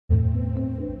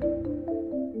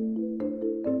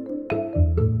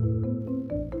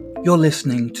You're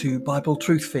listening to Bible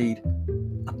Truth Feed,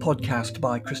 a podcast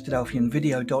by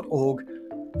Christadelphianvideo.org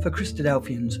for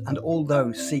Christadelphians and all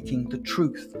those seeking the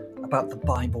truth about the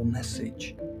Bible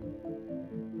message.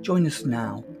 Join us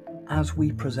now as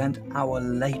we present our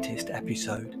latest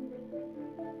episode.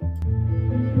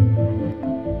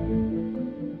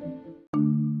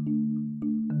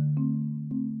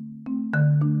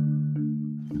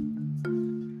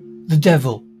 The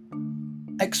Devil,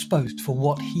 exposed for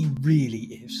what he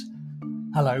really is.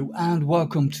 Hello and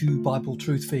welcome to Bible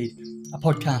Truth Feed, a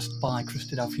podcast by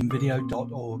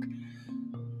Christadelphianvideo.org.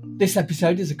 This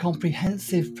episode is a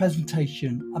comprehensive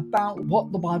presentation about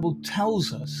what the Bible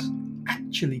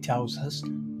actually tells us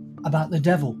about the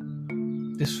devil.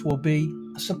 This will be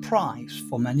a surprise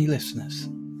for many listeners.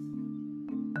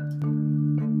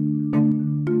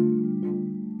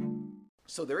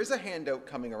 So there is a handout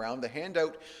coming around. The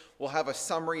handout will have a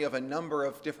summary of a number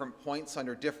of different points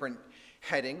under different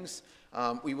headings.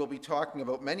 We will be talking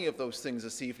about many of those things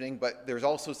this evening, but there's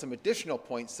also some additional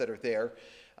points that are there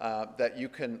that you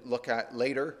can look at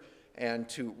later and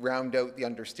to round out the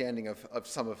understanding of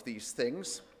some of these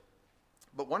things.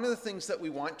 But one of the things that we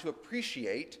want to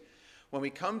appreciate when we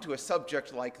come to a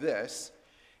subject like this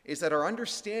is that our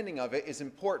understanding of it is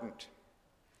important,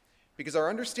 because our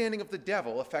understanding of the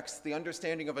devil affects the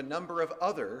understanding of a number of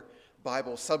other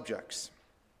Bible subjects.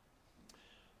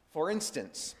 For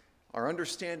instance, our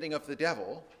understanding of the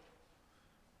devil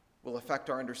will affect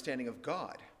our understanding of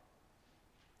God,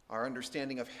 our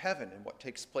understanding of heaven and what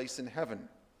takes place in heaven,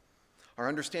 our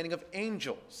understanding of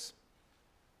angels,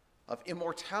 of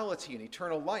immortality and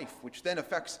eternal life, which then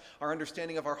affects our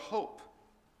understanding of our hope,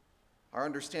 our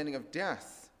understanding of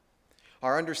death,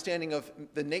 our understanding of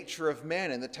the nature of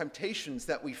man and the temptations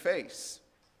that we face.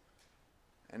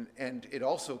 And it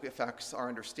also affects our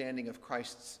understanding of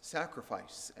Christ's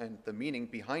sacrifice and the meaning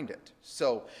behind it.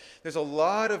 So there's a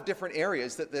lot of different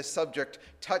areas that this subject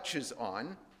touches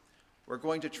on. We're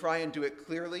going to try and do it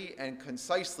clearly and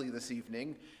concisely this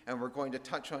evening, and we're going to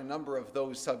touch on a number of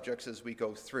those subjects as we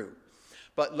go through.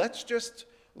 But let's just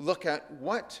look at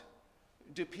what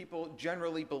do people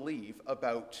generally believe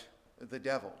about the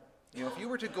devil. You know, if you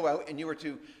were to go out and you were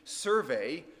to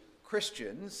survey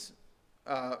Christians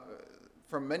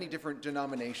from many different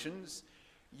denominations,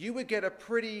 you would get a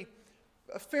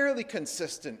fairly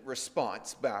consistent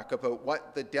response back about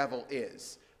what the devil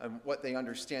is and what they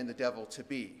understand the devil to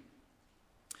be.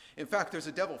 In fact, there's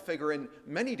a devil figure in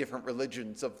many different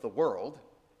religions of the world,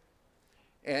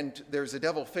 and there's a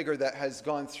devil figure that has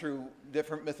gone through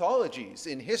different mythologies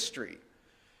in history,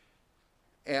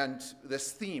 and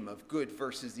this theme of good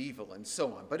versus evil and so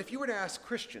on. But if you were to ask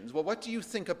Christians, well, what do you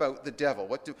think about the devil?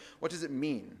 What does it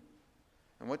mean?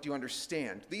 And what do you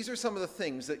understand? These are some of the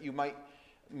things that you might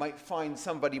find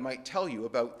somebody might tell you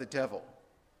about the devil.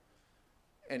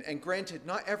 And granted,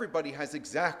 not everybody has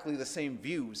exactly the same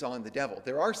views on the devil.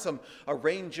 There are a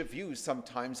range of views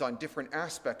sometimes on different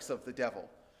aspects of the devil.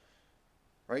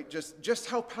 Right? Just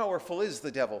how powerful is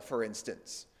the devil, for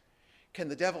instance? Can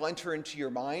the devil enter into your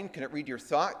mind? Can it read your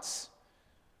thoughts?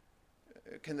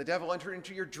 Can the devil enter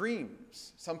into your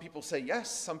dreams? Some people say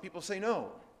yes, some people say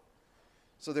no.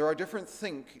 So there's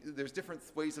different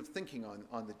ways of thinking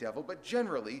on the devil, but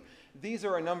generally, these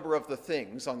are a number of the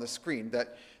things on the screen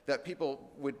that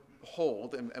people would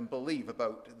hold and believe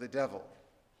about the devil.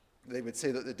 They would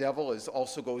say that the devil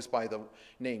also goes by the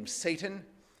name Satan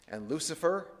and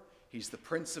Lucifer. He's the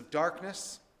prince of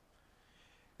darkness.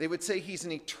 They would say he's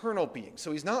an eternal being.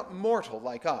 So he's not mortal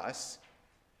like us.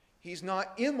 He's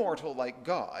not immortal like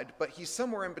God, but he's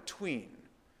somewhere in between.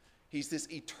 He's this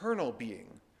eternal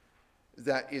being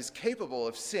that is capable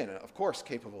of sin, of course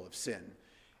capable of sin,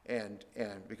 and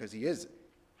because he is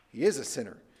a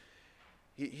sinner.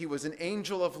 He was an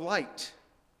angel of light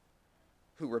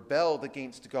who rebelled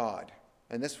against God.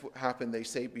 And this happened, they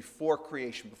say, before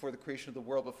creation, before the creation of the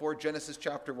world, before Genesis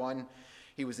chapter 1.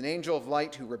 He was an angel of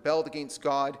light who rebelled against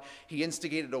God. He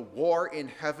instigated a war in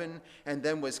heaven and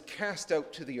then was cast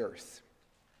out to the earth.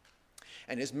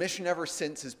 And his mission ever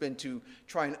since has been to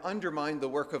try and undermine the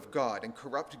work of God and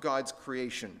corrupt God's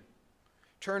creation,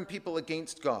 turn people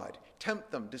against God,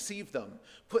 tempt them, deceive them,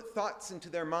 put thoughts into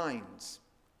their minds.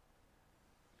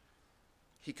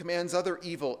 He commands other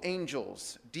evil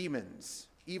angels, demons,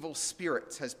 evil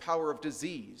spirits, has power of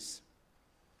disease.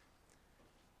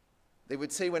 They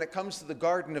would say when it comes to the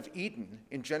Garden of Eden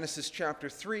in Genesis chapter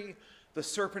 3, the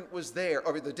serpent was there,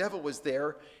 or the devil was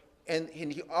there, and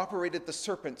he operated the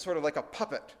serpent sort of like a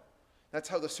puppet. That's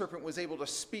how the serpent was able to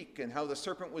speak and how the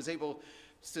serpent was able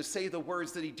to say the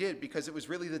words that he did, because it was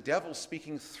really the devil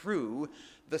speaking through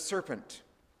the serpent.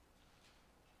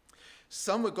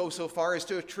 Some would go so far as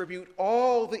to attribute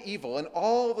all the evil and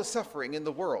all the suffering in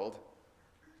the world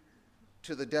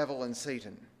to the devil and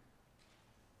Satan.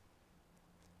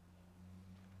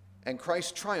 And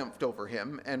Christ triumphed over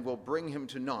him and will bring him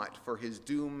to naught, for his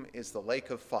doom is the lake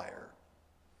of fire.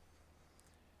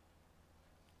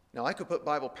 Now, I could put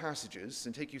Bible passages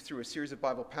and take you through a series of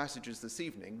Bible passages this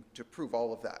evening to prove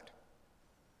all of that.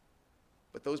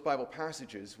 But those Bible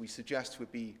passages, we suggest,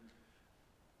 would be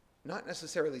not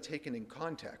necessarily taken in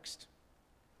context.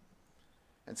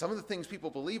 And some of the things people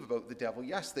believe about the devil,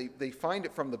 yes, they find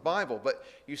it from the Bible, but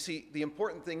you see, the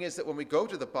important thing is that when we go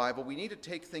to the Bible, we need to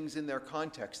take things in their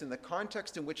context, in the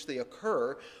context in which they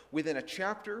occur within a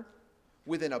chapter,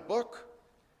 within a book,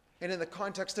 and in the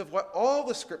context of what all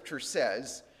the Scripture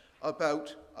says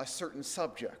about a certain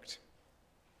subject.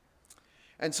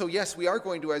 And so, yes, we are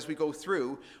going to, as we go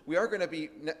through, we are going to be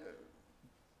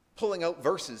pulling out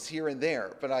verses here and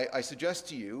there, but I suggest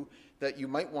to you that you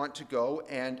might want to go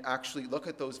and actually look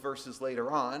at those verses later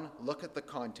on, look at the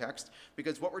context,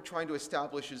 because what we're trying to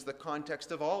establish is the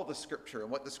context of all the Scripture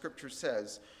and what the Scripture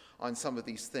says on some of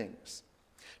these things.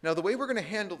 Now, the way we're going to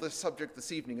handle this subject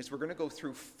this evening is we're going to go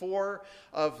through 4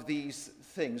 of these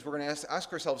things. We're going to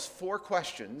ask ourselves 4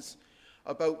 questions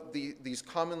about these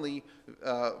commonly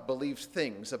believed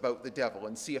things about the devil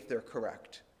and see if they're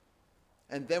correct.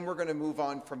 And then we're going to move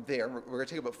on from there. We're going to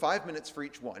take about 5 minutes for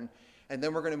each one, and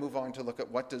then we're going to move on to look at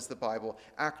what does the Bible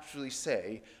actually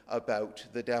say about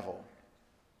the devil.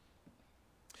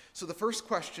 So the first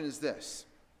question is this: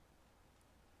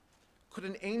 could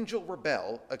an angel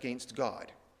rebel against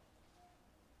God?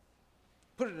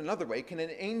 Put it another way, can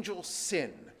an angel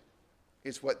sin?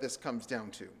 Is what this comes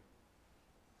down to.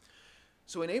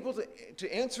 So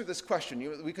to answer this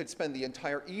question, we could spend the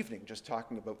entire evening just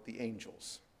talking about the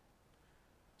angels.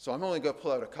 So I'm only going to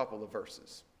pull out a couple of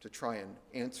verses to try and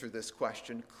answer this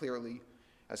question clearly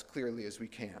as we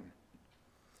can.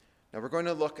 Now we're going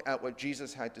to look at what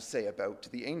Jesus had to say about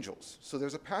the angels. So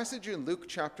there's a passage in Luke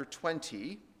chapter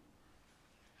 20,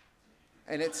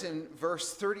 and it's in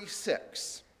verse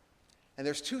 36. And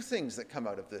there's 2 things that come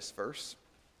out of this verse.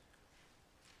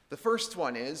 The first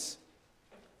one is,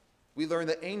 we learn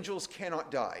that angels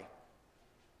cannot die.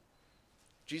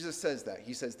 Jesus says that.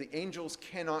 He says the angels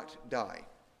cannot die.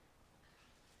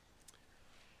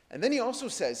 And then he also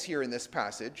says here in this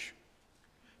passage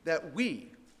that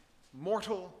we,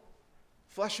 mortal,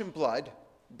 flesh and blood,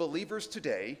 believers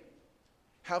today,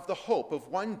 have the hope of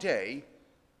one day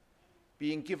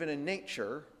being given a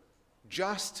nature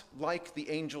just like the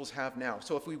angels have now.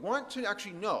 So if we want to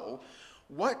actually know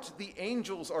what the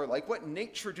angels are like, what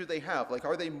nature do they have? Like,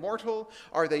 are they mortal?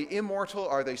 Are they immortal?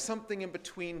 Are they something in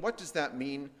between? What does that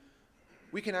mean?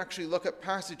 We can actually look at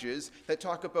passages that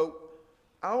talk about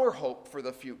our hope for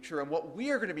the future and what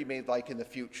we are going to be made like in the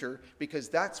future, because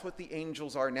that's what the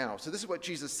angels are now. So this is what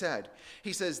Jesus said.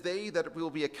 He says, they that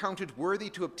will be accounted worthy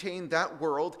to obtain that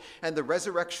world and the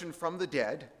resurrection from the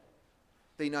dead,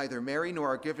 they neither marry nor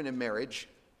are given in marriage.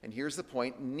 And here's the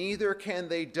point, neither can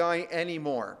they die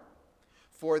anymore,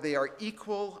 for they are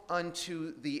equal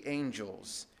unto the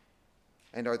angels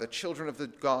and are the children of the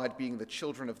God, being the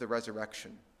children of the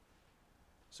resurrection.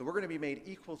 So we're going to be made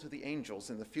equal to the angels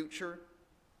in the future.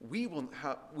 We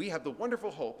have the wonderful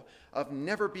hope of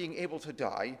never being able to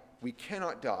die. We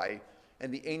cannot die,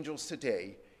 and the angels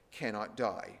today cannot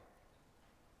die.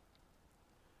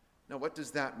 Now, what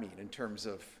does that mean in terms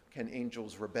of can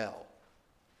angels rebel?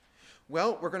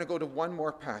 Well, we're going to go to one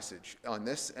more passage on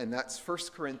this, and that's 1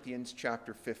 Corinthians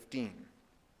chapter 15.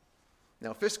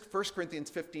 Now, 1 Corinthians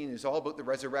 15 is all about the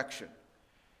resurrection.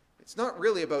 It's not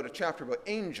really about a chapter about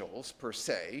angels per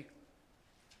se,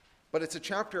 but it's a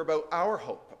chapter about our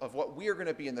hope of what we are going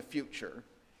to be in the future.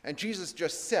 And Jesus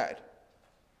just said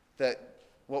that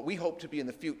what we hope to be in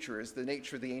the future is the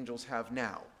nature the angels have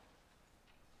now.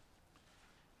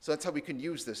 So that's how we can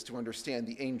use this to understand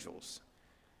the angels.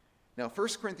 Now, 1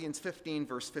 Corinthians 15,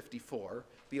 verse 54,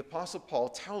 the Apostle Paul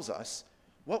tells us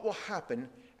what will happen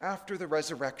after the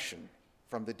resurrection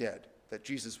from the dead that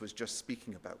Jesus was just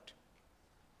speaking about.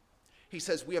 He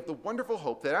says, we have the wonderful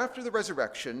hope that after the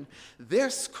resurrection,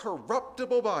 this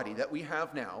corruptible body that we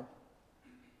have now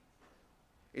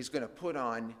is going to put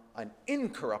on an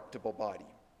incorruptible body.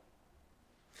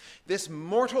 This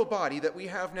mortal body that we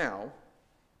have now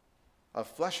of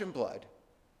flesh and blood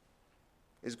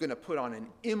is going to put on an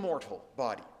immortal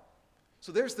body.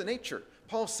 So there's the nature.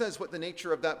 Paul says what the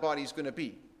nature of that body is going to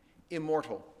be.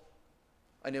 Immortal.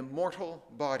 An immortal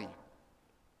body.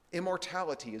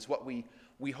 Immortality is what we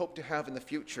hope to have in the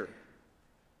future.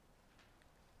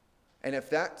 And if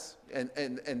that's,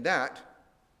 and that,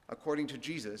 according to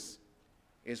Jesus,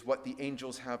 is what the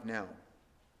angels have now.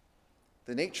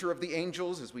 The nature of the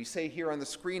angels, as we say here on the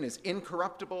screen, is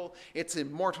incorruptible, it's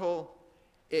immortal,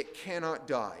 it cannot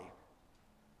die.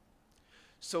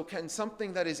 So can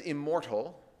something that is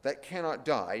immortal, that cannot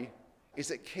die,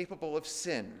 is it capable of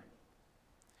sin?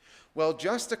 Well,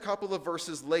 just a couple of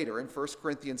verses later in 1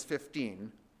 Corinthians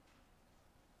 15,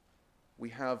 we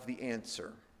have the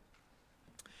answer.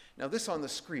 Now, this on the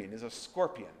screen is a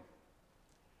scorpion.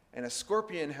 And a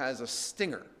scorpion has a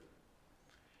stinger.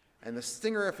 And the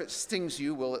stinger, if it stings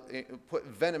you, will put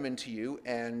venom into you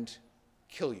and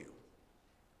kill you.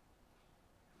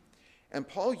 And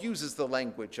Paul uses the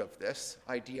language of this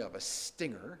idea of a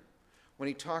stinger when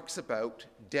he talks about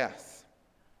death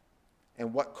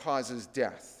and what causes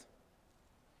death.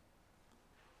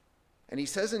 And he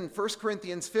says in 1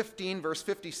 Corinthians 15, verse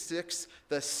 56,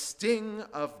 the sting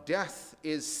of death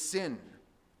is sin.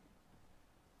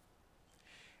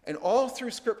 And all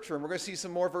through Scripture, and we're going to see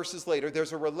some more verses later,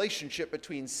 there's a relationship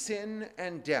between sin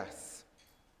and death.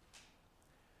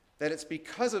 That it's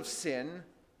because of sin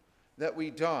that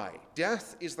we die.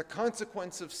 Death is the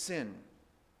consequence of sin.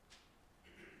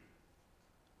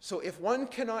 So if one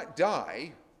cannot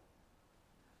die,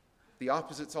 the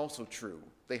opposite's also true.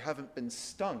 They haven't been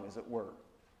stung, as it were,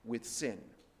 with sin.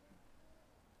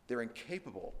 They're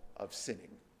incapable of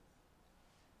sinning.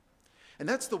 And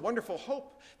that's the wonderful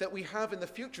hope that we have in the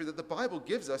future, that the Bible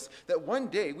gives us, that one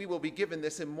day we will be given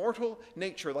this immortal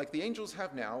nature like the angels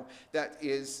have now, that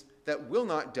will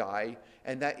not die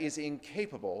and that is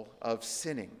incapable of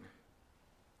sinning.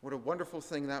 What a wonderful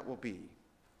thing that will be.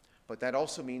 But that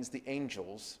also means the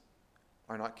angels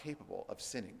are not capable of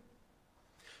sinning.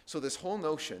 So this whole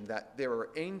notion that there are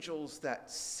angels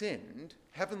that sinned,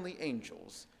 heavenly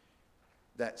angels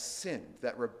that sinned,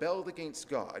 that rebelled against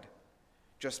God,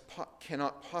 just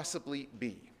cannot possibly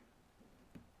be.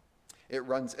 It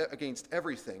runs against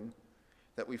everything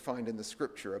that we find in the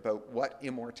Scripture about what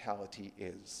immortality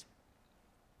is.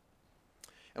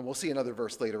 And we'll see another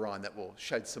verse later on that will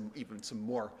shed even some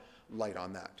more light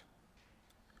on that.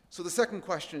 So the second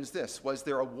question is this: was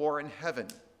there a war in heaven?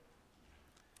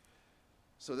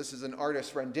 So this is an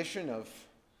artist's rendition of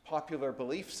popular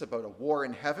beliefs about a war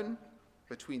in heaven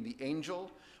between the angel,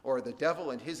 or the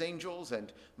devil and his angels,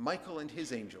 and Michael and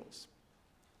his angels.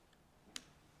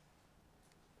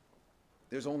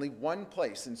 There's only one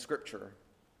place in Scripture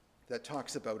that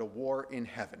talks about a war in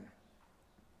heaven,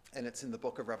 and it's in the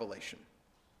book of Revelation.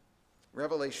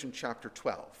 Revelation chapter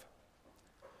 12.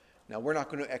 Now, we're not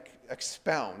going to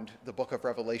expound the book of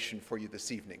Revelation for you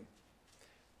this evening.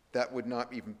 That would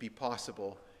not even be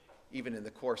possible, even in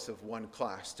the course of one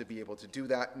class, to be able to do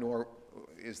that, nor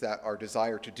is that our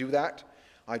desire to do that.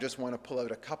 I just want to pull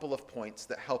out a couple of points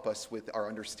that help us with our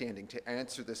understanding to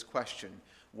answer this question: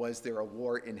 was there a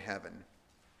war in heaven?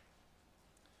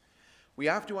 We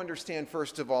have to understand,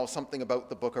 first of all, something about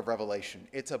the book of Revelation.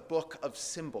 It's a book of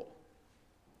symbol.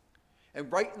 And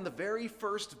right in the very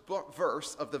first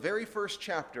verse of the very first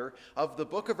chapter of the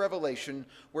book of Revelation,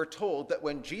 we're told that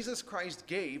when Jesus Christ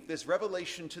gave this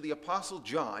revelation to the Apostle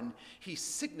John, he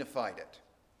signified it,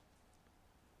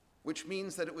 which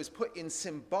means that it was put in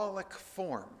symbolic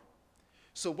form.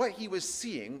 So what he was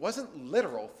seeing wasn't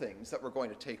literal things that were going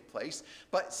to take place,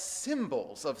 but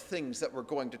symbols of things that were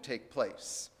going to take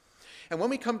place. And when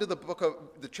we come to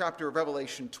the chapter of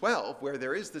Revelation 12, where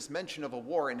there is this mention of a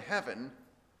war in heaven,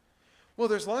 well,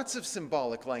 there's lots of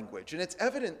symbolic language, and it's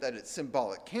evident that it's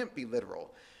symbolic, can't be literal.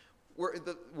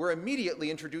 We're immediately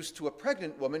introduced to a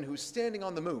pregnant woman who's standing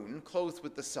on the moon, clothed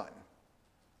with the sun.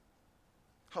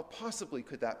 How possibly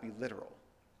could that be literal?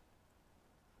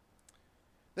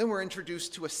 Then we're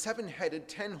introduced to a 7-headed,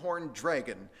 10-horned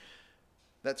dragon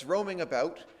that's roaming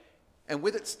about, and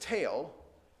with its tail,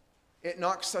 it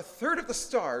knocks a third of the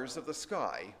stars of the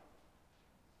sky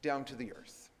down to the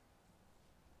earth.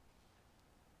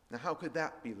 Now, how could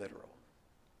that be literal?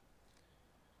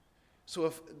 So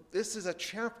if this is a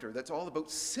chapter that's all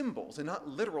about symbols and not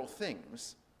literal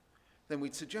things, then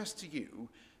we'd suggest to you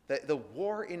that the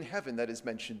war in heaven that is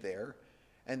mentioned there,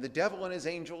 and the devil and his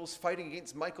angels fighting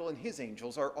against Michael and his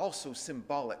angels, are also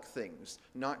symbolic things,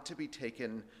 not to be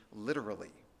taken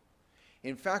literally.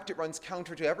 In fact, it runs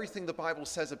counter to everything the Bible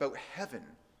says about heaven.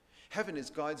 Heaven is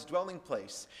God's dwelling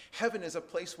place. Heaven is a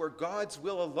place where God's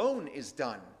will alone is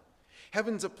done.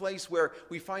 Heaven's a place where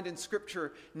we find in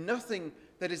Scripture nothing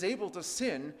that is able to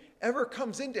sin ever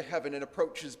comes into heaven and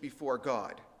approaches before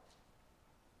God.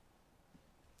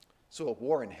 So a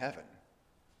war in heaven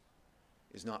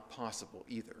is not possible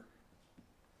either.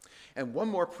 And one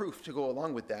more proof to go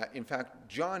along with that. In fact,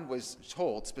 John was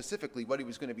told specifically what he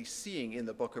was going to be seeing in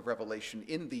the book of Revelation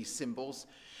in these symbols.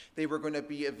 They were going to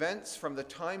be events from the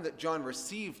time that John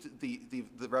received the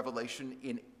revelation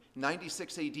in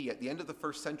 96 AD, at the end of the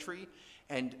first century,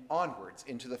 and onwards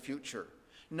into the future.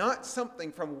 Not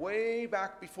something from way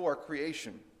back before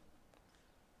creation.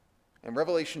 And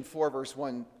Revelation 4 verse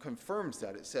 1 confirms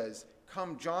that. It says,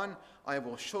 "Come, John, I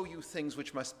will show you things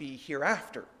which must be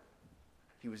hereafter."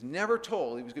 He was never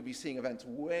told he was going to be seeing events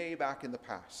way back in the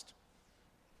past.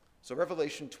 So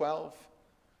Revelation 12,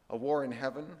 a war in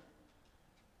heaven,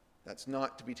 that's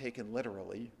not to be taken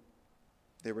literally.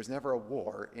 There was never a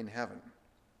war in heaven.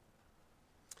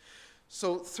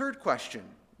 So third question,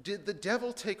 did the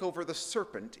devil take over the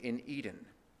serpent in Eden?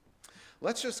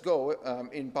 Let's just go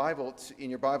in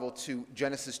your Bible to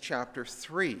Genesis chapter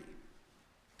 3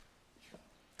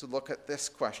 to look at this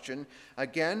question.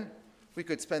 Again, we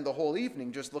could spend the whole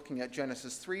evening just looking at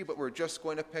Genesis 3, but we're just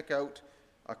going to pick out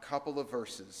a couple of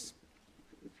verses.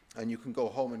 And you can go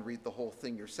home and read the whole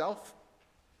thing yourself.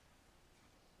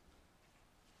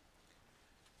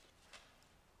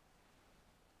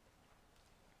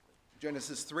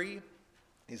 Genesis 3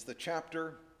 is the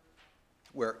chapter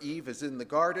where Eve is in the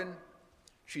garden.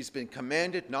 She's been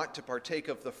commanded not to partake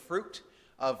of the fruit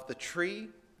of the tree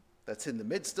that's in the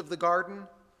midst of the garden.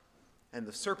 And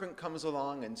the serpent comes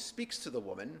along and speaks to the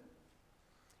woman.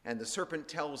 And the serpent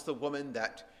tells the woman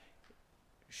that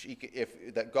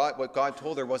what God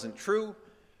told her wasn't true,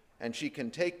 and she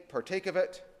can partake of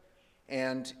it,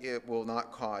 and it will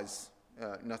not cause,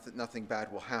 nothing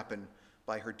bad will happen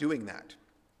by her doing that.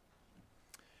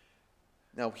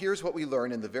 Now, here's what we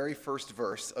learn in the very first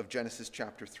verse of Genesis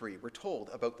chapter 3. We're told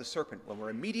about the serpent. When we're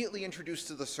immediately introduced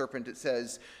to the serpent, it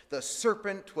says, "The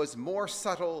serpent was more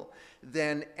subtle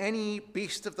than any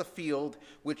beast of the field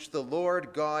which the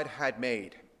Lord God had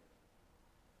made."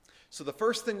 So the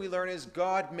first thing we learn is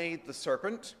God made the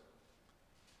serpent.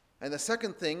 And the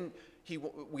second thing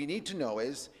we need to know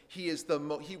is he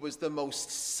was the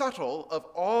most subtle of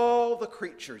all the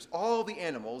creatures, all the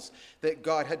animals that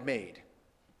God had made.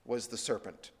 Was the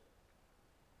serpent.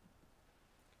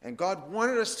 And God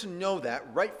wanted us to know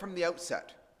that right from the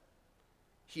outset.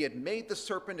 He had made the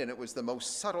serpent, and it was the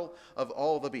most subtle of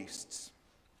all the beasts.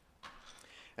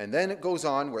 And then it goes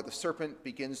on where the serpent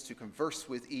begins to converse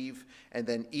with Eve, and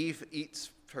then Eve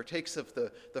partakes of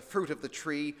the fruit of the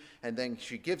tree, and then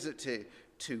she gives it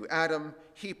to Adam.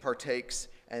 He partakes,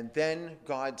 and then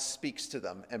God speaks to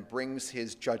them and brings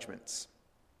his judgments.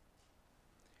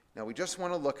 Now, we just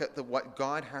want to look at what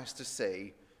God has to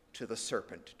say to the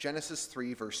serpent. Genesis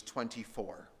 3, verse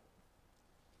 24.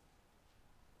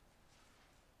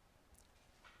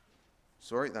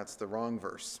 Sorry, that's the wrong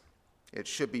verse. It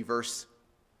should be verse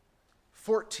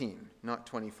 14, not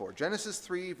 24. Genesis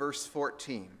 3, verse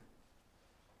 14.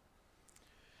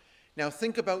 Now,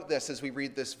 think about this as we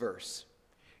read this verse.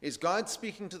 Is God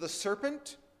speaking to the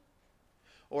serpent,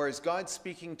 or is God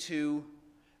speaking to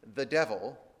the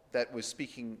devil?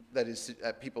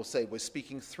 People say was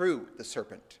speaking through the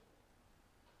serpent.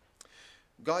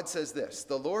 God says this,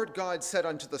 "The Lord God said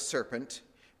unto the serpent,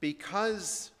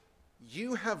 because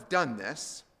you have done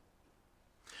this,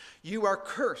 you are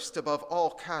cursed above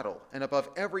all cattle and above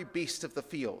every beast of the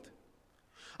field.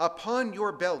 Upon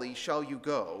your belly shall you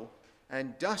go,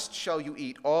 and dust shall you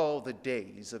eat all the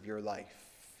days of your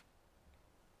life."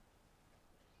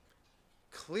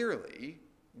 Clearly,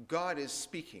 God is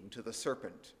speaking to the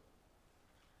serpent.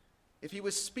 If he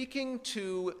was speaking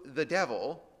to the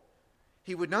devil,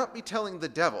 he would not be telling the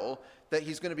devil that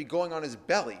he's going to be going on his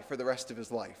belly for the rest of his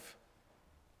life.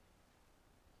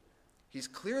 He's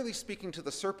clearly speaking to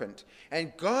the serpent,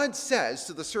 and God says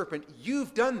to the serpent,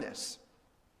 "You've done this.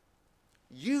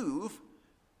 You've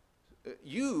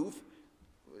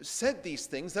said these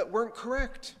things that weren't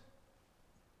correct."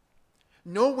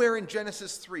 Nowhere in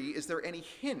Genesis 3 is there any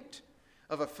hint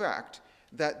of a fact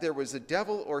that there was a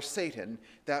devil or Satan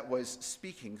that was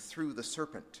speaking through the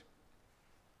serpent.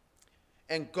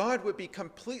 And God would be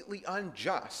completely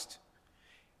unjust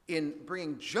in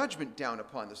bringing judgment down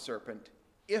upon the serpent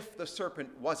if the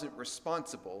serpent wasn't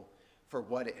responsible for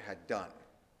what it had done.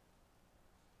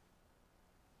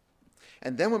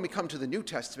 And then when we come to the New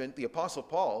Testament, the Apostle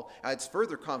Paul adds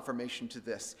further confirmation to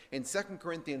this. In 2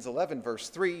 Corinthians 11, verse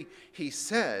 3, he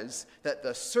says that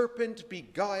the serpent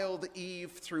beguiled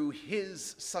Eve through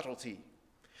his subtlety.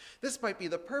 This might be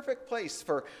the perfect place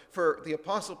for the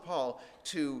Apostle Paul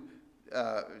to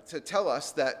tell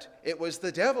us that it was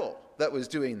the devil that was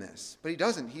doing this. But he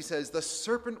doesn't. He says the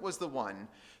serpent was the one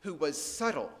who was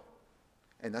subtle.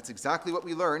 And that's exactly what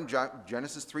we learned,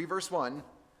 Genesis 3, verse 1.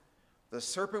 The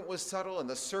serpent was subtle, and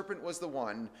the serpent was the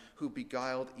one who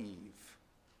beguiled Eve.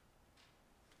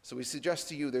 So we suggest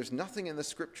to you there's nothing in the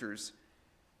scriptures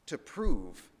to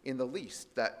prove in the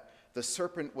least that the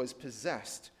serpent was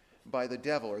possessed by the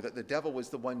devil, or that the devil was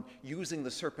the one using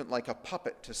the serpent like a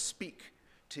puppet to speak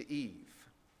to Eve.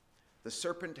 The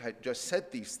serpent had just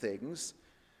said these things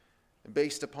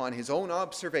based upon his own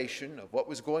observation of what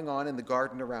was going on in the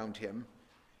garden around him,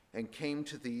 and came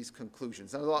to these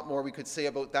conclusions. There's a lot more we could say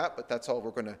about that, but that's all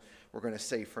we're going to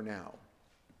say for now.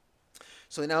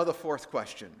 So now the fourth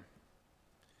question.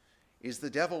 Is the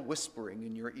devil whispering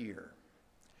in your ear?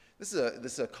 This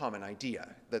is a common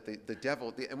idea, that the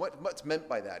devil, and what's meant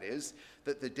by that is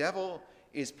that the devil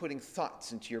is putting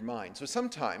thoughts into your mind. So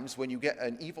sometimes when you get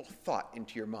an evil thought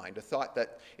into your mind, a thought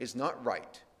that is not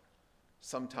right,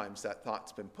 sometimes that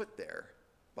thought's been put there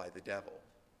by the devil.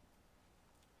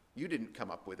 You didn't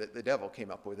come up with it, the devil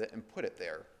came up with it and put it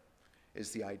there,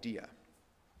 is the idea.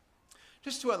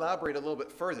 Just to elaborate a little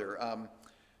bit further,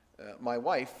 my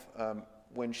wife,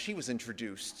 when she was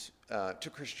introduced to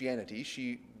Christianity,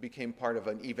 she became part of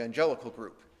an evangelical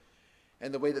group.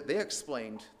 And the way that they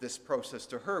explained this process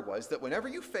to her was that whenever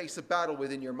you face a battle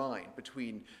within your mind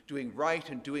between doing right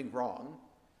and doing wrong,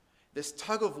 this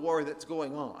tug of war that's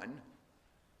going on,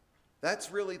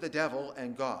 that's really the devil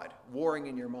and God warring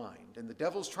in your mind. And the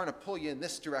devil's trying to pull you in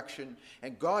this direction,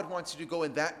 and God wants you to go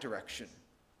in that direction.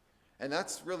 And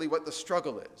that's really what the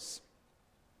struggle is.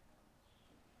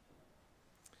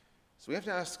 So we have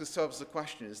to ask ourselves the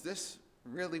question, is this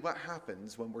really what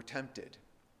happens when we're tempted?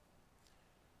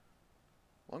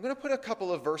 Well, I'm going to put a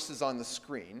couple of verses on the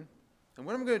screen. And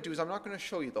what I'm going to do is I'm not going to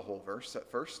show you the whole verse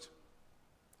at first.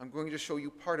 I'm going to show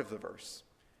you part of the verse.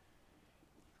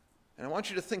 And I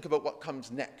want you to think about what comes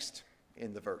next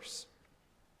in the verse.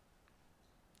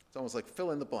 It's almost like fill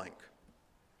in the blank.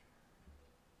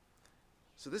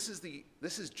 So this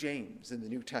is James in the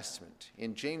New Testament.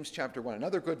 In James chapter 1,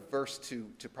 another good verse to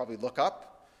probably look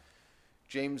up.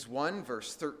 James 1,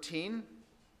 verse 13.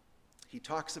 He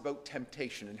talks about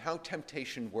temptation and how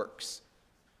temptation works.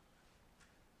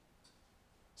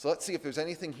 So let's see if there's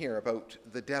anything here about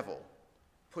the devil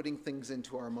putting things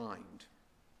into our mind.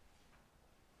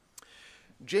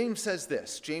 James says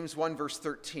this, James 1, verse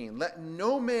 13, "Let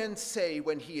no man say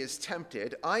when he is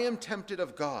tempted, I am tempted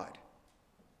of God.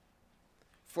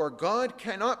 For God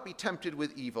cannot be tempted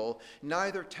with evil,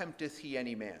 neither tempteth he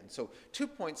any man." So 2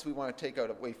 points we want to take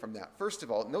out away from that. First of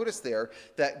all, notice there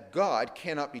that God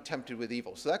cannot be tempted with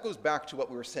evil. So that goes back to what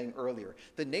we were saying earlier.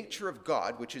 The nature of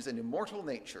God, which is an immortal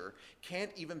nature,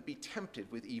 can't even be tempted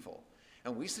with evil.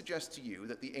 And we suggest to you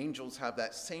that the angels have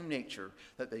that same nature,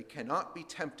 that they cannot be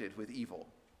tempted with evil.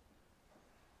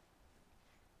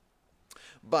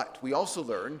 But we also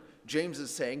learn, James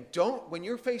is saying, when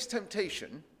you face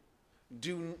temptation,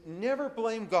 do never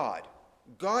blame God.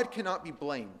 God cannot be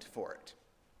blamed for it.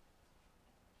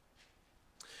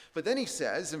 But then he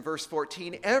says in verse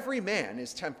 14, every man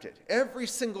is tempted. Every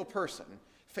single person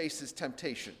faces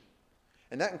temptation.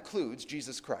 And that includes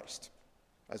Jesus Christ,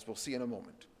 as we'll see in a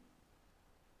moment.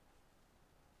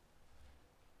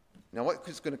 Now, what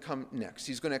is going to come next?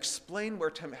 He's going to explain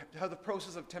how the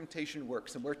process of temptation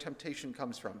works and where temptation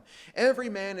comes from. Every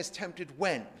man is tempted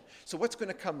when? So what's going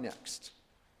to come next?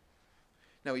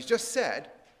 Now, he's just said,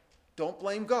 don't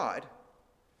blame God.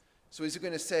 So is he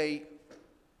going to say,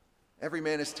 every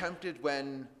man is tempted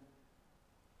when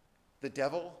the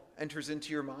devil enters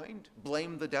into your mind?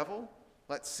 Blame the devil?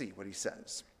 Let's see what he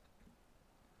says.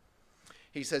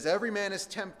 He says, every man is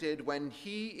tempted when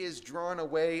he is drawn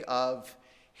away of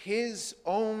his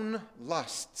own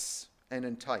lusts and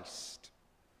enticed.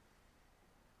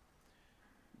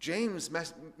 James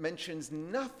mentions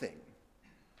nothing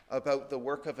about the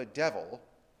work of a devil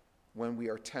when we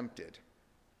are tempted.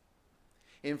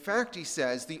 In fact, he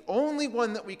says, the only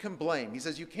one that we can blame, he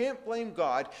says, you can't blame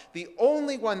God, the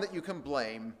only one that you can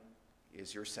blame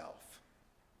is yourself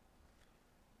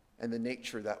and the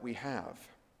nature that we have.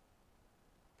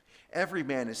 Every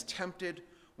man is tempted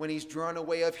when he's drawn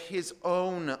away of his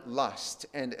own lust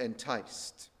and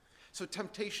enticed. So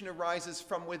temptation arises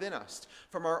from within us,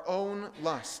 from our own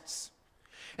lusts.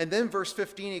 And then verse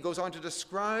 15, he goes on to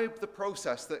describe the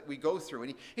process that we go through,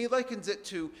 and he likens it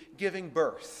to giving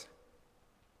birth.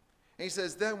 And he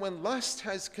says, then when lust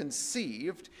has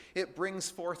conceived, it brings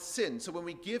forth sin. So when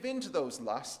we give in to those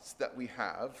lusts that we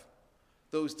have,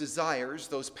 those desires,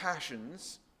 those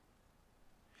passions,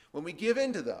 when we give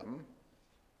in to them,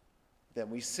 then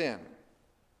we sin.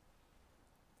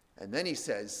 And then he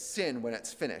says, sin, when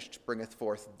it's finished, bringeth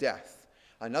forth death.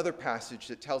 Another passage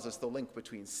that tells us the link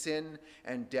between sin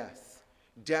and death.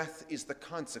 Death is the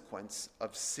consequence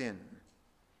of sin.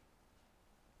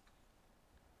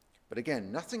 But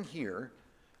again, nothing here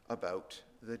about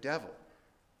the devil.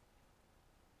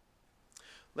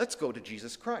 Let's go to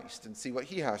Jesus Christ and see what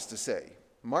he has to say.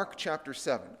 Mark chapter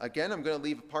 7. Again, I'm going to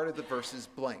leave a part of the verses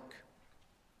blank.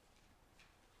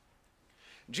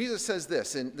 Jesus says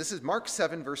this, and this is Mark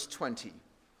 7, verse 20.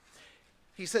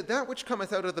 He said, "That which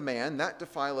cometh out of the man, that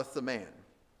defileth the man.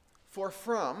 For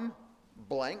from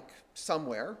blank,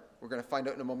 somewhere, we're going to find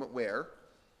out in a moment where,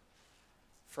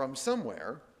 from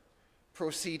somewhere,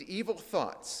 proceed evil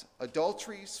thoughts,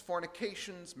 adulteries,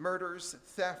 fornications, murders,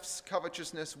 thefts,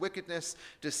 covetousness, wickedness,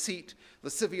 deceit,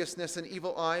 lasciviousness, an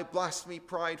evil eye, blasphemy,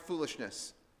 pride,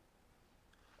 foolishness.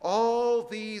 All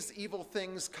these evil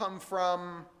things come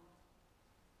from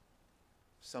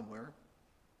somewhere,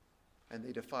 and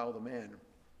they defile the man."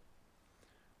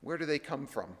 Where do they come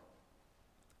from?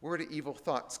 Where do evil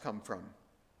thoughts come from?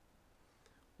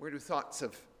 Where do thoughts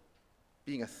of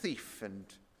being a thief and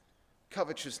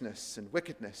covetousness and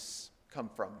wickedness come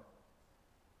from?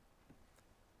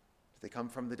 Do they come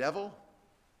from the devil?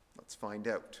 Let's find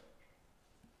out.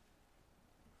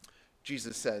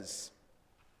 Jesus says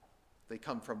they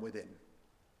come from within,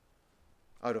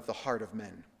 out of the heart of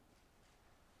men.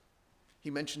 He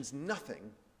mentions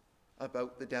nothing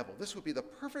about the devil. This would be the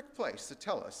perfect place to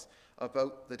tell us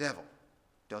about the devil.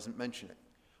 Doesn't mention it.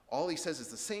 All he says is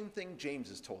the same thing James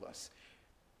has told us.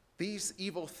 These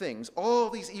evil things,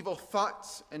 all these evil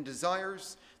thoughts and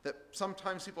desires that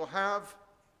sometimes people have,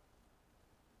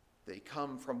 they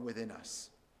come from within us,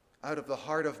 out of the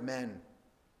heart of men.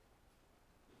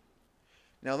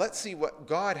 Now let's see what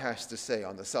God has to say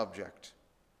on the subject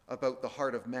about the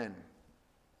heart of men.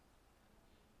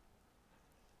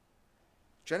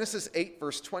 Genesis 8,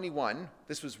 verse 21,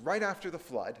 this was right after the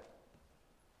flood.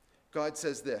 God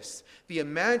says this, "The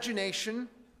imagination,"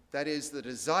 that is, the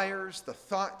desires, the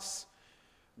thoughts,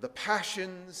 the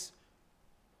passions,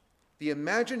 "the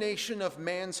imagination of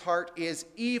man's heart is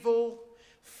evil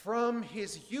from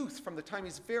his youth," from the time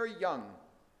he's very young.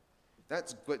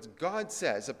 That's what God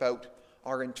says about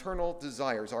our internal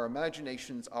desires, our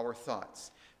imaginations, our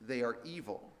thoughts. They are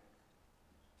evil.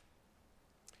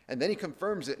 And then he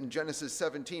confirms it in Genesis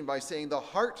 17 by saying, "The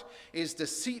heart is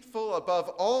deceitful above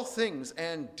all things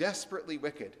and desperately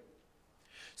wicked."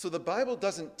 So the Bible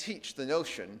doesn't teach the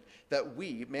notion that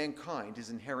we, mankind, is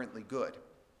inherently good.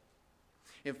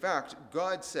 In fact,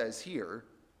 God says here,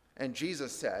 and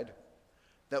Jesus said,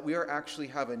 that we actually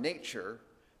have a nature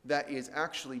that is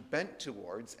actually bent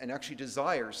towards and actually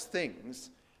desires things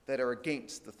that are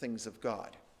against the things of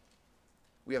God.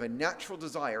 We have a natural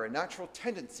desire, a natural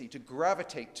tendency to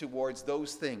gravitate towards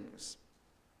those things.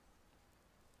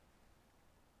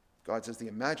 God says the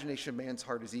imagination of man's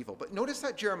heart is evil. But notice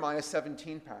that Jeremiah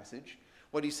 17 passage,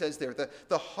 what he says there.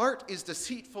 The heart is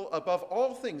deceitful above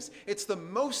all things. It's the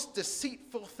most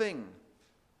deceitful thing.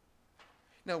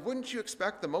 Now, wouldn't you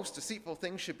expect the most deceitful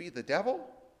thing should be the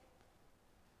devil?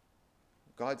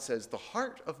 God says the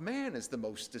heart of man is the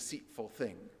most deceitful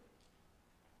thing.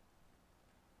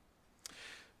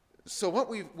 So what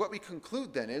we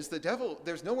conclude then is the devil,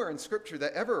 there's nowhere in Scripture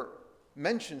that ever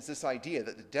mentions this idea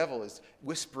that the devil is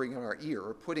whispering in our ear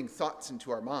or putting thoughts into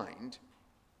our mind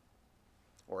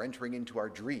or entering into our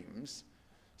dreams.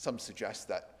 Some suggest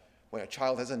that when a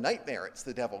child has a nightmare, it's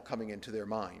the devil coming into their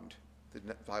mind.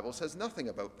 The Bible says nothing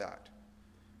about that.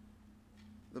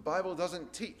 The Bible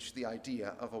doesn't teach the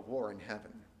idea of a war in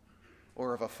heaven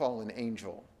or of a fallen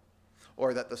angel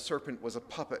or that the serpent was a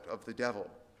puppet of the devil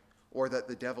or that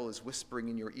the devil is whispering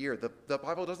in your ear. The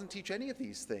Bible doesn't teach any of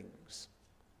these things.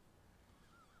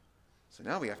 So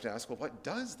now we have to ask, well, what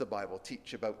does the Bible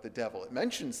teach about the devil? It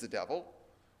mentions the devil.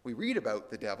 We read about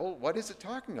the devil. What is it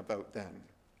talking about then?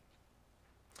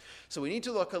 So we need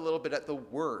to look a little bit at the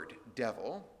word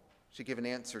devil to give an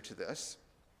answer to this.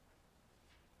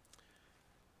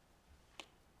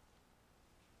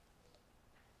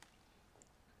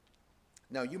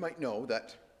 Now you might know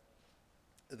that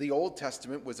the Old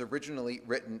Testament was originally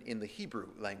written in the Hebrew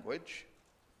language,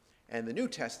 and the New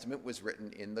Testament was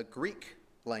written in the Greek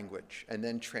language, and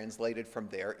then translated from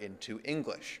there into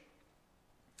English.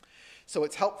 So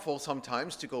it's helpful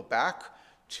sometimes to go back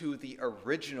to the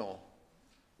original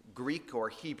Greek or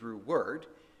Hebrew word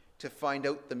to find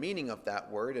out the meaning of that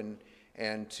word, and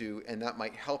that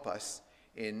might help us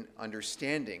in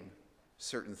understanding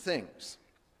certain things.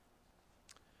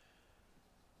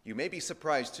 You may be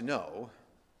surprised to know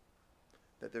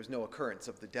that there's no occurrence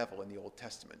of the devil in the Old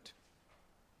Testament.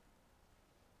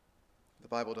 The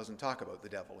Bible doesn't talk about the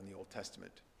devil in the Old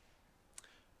Testament.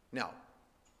 Now,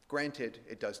 granted,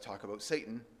 it does talk about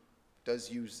Satan,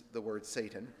 does use the word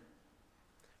Satan,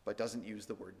 but doesn't use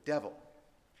the word devil.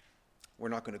 We're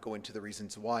not going to go into the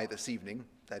reasons why this evening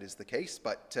that is the case,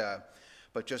 but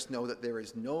just know that there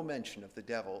is no mention of the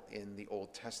devil in the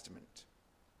Old Testament.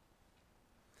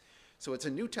 So it's a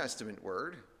New Testament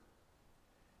word,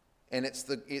 and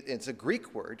it's a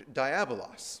Greek word,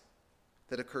 diabolos,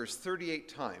 that occurs 38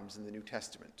 times in the New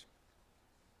Testament.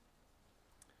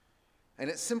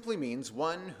 And it simply means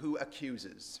one who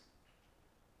accuses.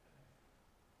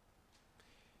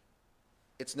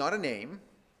 It's not a name,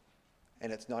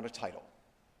 and it's not a title.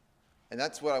 And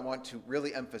that's what I want to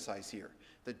really emphasize here.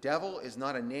 The devil is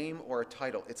not a name or a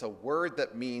title. It's a word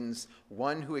that means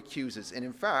one who accuses. And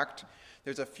in fact,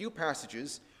 there's a few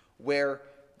passages where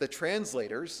the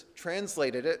translators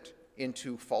translated it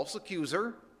into false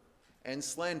accuser and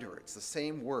slanderer. It's the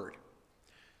same word.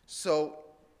 So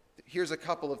here's a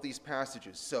couple of these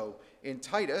passages. So in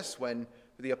Titus, when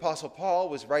the Apostle Paul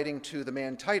was writing to the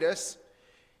man Titus,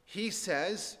 he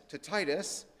says to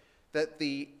Titus that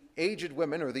the aged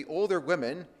women or the older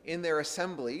women in their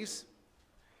assemblies,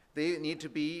 they need to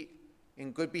be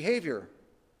in good behavior.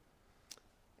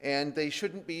 And they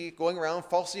shouldn't be going around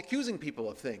falsely accusing people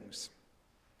of things.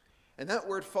 And that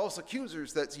word false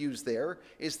accusers that's used there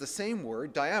is the same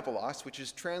word, diabolos, which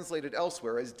is translated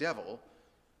elsewhere as devil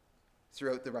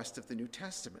throughout the rest of the New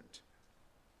Testament.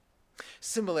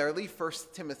 Similarly, 1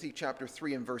 Timothy chapter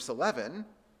 3 and verse 11,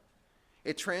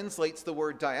 it translates the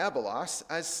word diabolos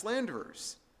as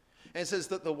slanderers. And it says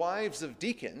that the wives of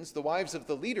deacons, the wives of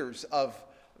the leaders of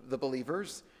the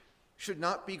believers, should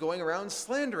not be going around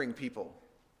slandering people.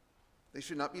 They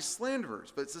should not be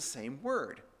slanderers, but it's the same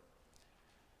word.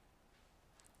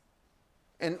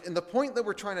 And the point that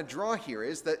we're trying to draw here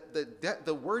is that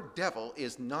the word devil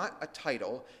is not a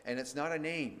title and it's not a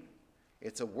name.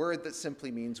 It's a word that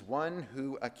simply means one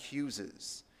who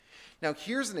accuses. Now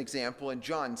here's an example in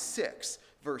John 6,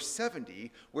 verse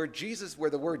 70, where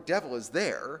the word devil is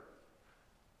there,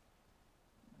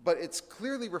 but it's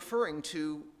clearly referring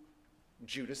to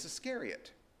Judas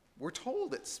Iscariot. We're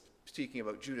told it's speaking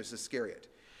about Judas Iscariot.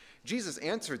 Jesus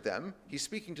answered them. He's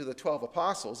speaking to the 12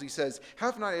 apostles. He says,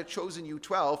 "Have not I chosen you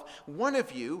 12? One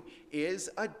of you is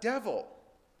a devil."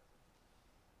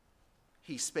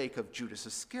 He spake of Judas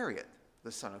Iscariot,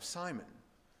 the son of Simon.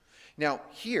 Now,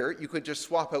 here you could just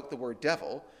swap out the word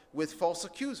devil with false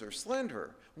accuser,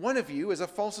 slanderer. One of you is a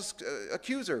false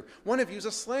accuser. One of you is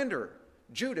a slanderer.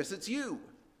 Judas, it's you.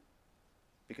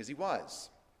 Because he was.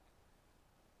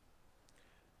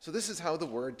 So this is how the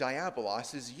word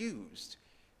diabolos is used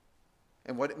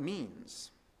and what it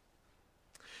means.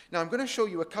 Now I'm going to show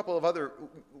you a couple of other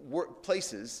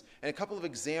places and a couple of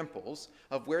examples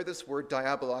of where this word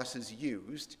diabolos is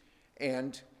used.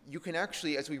 And you can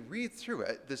actually, as we read through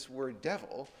it, this word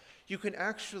devil, you can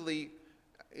actually,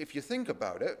 if you think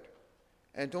about it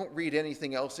and don't read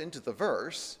anything else into the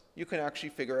verse, you can actually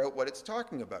figure out what it's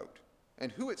talking about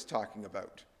and who it's talking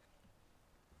about.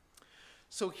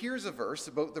 So here's a verse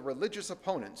about the religious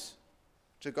opponents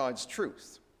to God's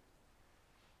truth.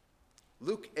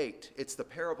 Luke 8, it's the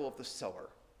parable of the sower,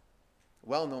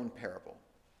 well-known parable.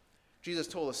 Jesus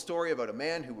told a story about a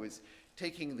man who was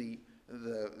taking the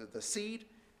seed,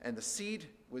 and the seed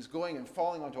was going and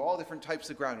falling onto all different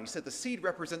types of ground. He said the seed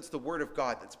represents the word of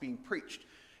God that's being preached,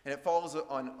 and it falls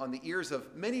on the ears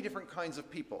of many different kinds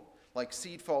of people, like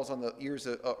seed falls on the ears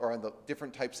or on the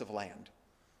different types of land.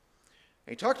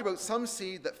 And he talked about some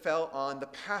seed that fell on the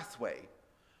pathway,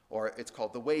 or it's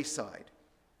called the wayside.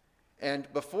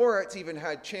 And before it's even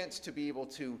had chance to be able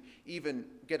to even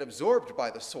get absorbed by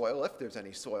the soil, if there's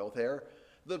any soil there,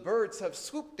 the birds have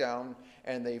swooped down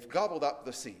and they've gobbled up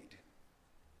the seed.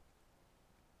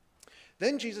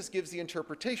 Then Jesus gives the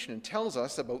interpretation and tells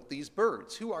us about these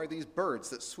birds. Who are these birds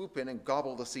that swoop in and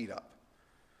gobble the seed up?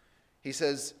 He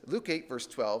says, Luke 8, verse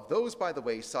 12, "Those by the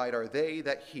wayside are they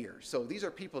that hear." So these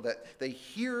are people that they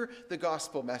hear the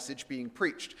gospel message being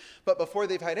preached, but before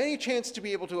they've had any chance to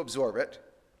be able to absorb it,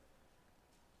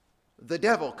 the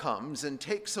devil comes and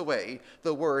takes away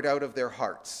the word out of their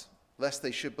hearts, lest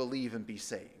they should believe and be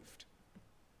saved.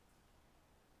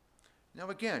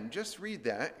 Now again, just read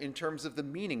that in terms of the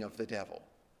meaning of the devil.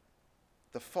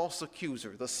 The false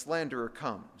accuser, the slanderer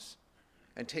comes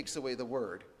and takes away the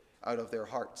word out of their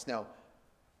hearts. Now,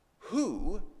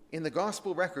 who in the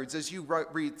gospel records, as you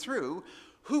read through,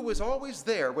 who was always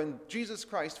there when Jesus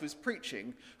Christ was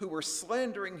preaching, who were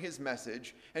slandering his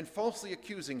message and falsely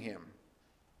accusing him?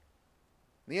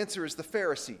 The answer is the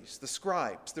Pharisees, the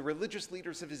scribes, the religious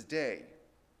leaders of his day,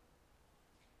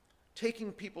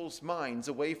 taking people's minds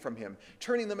away from him,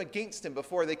 turning them against him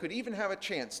before they could even have a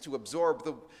chance to absorb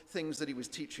the things that he was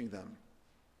teaching them.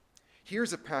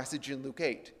 Here's a passage in Luke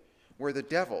 8 where the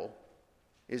devil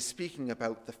is speaking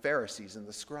about the Pharisees and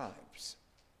the scribes.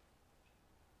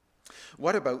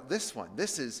 What about this one?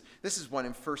 This is one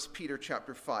in 1 Peter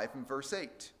chapter 5 and verse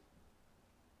 8.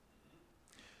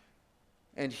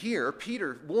 And here,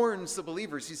 Peter warns the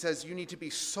believers. He says, you need to be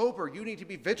sober, you need to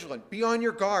be vigilant, be on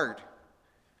your guard.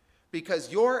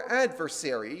 Because your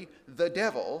adversary, the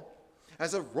devil,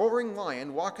 as a roaring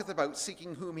lion, walketh about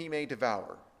seeking whom he may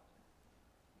devour.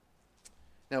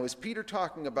 Now, is Peter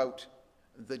talking about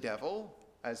the devil,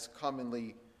 as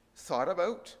commonly thought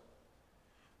about?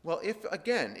 Well,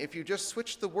 if you just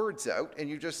switch the words out and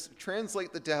you just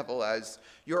translate the devil as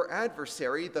your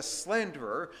adversary, the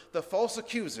slanderer, the false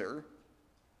accuser,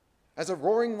 as a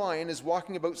roaring lion is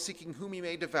walking about seeking whom he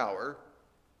may devour,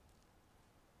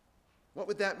 what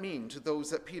would that mean to those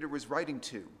that Peter was writing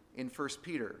to in 1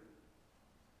 Peter?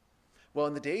 Well,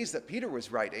 in the days that Peter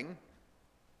was writing,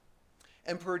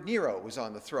 Emperor Nero was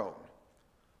on the throne,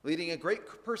 leading a great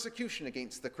persecution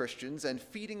against the Christians and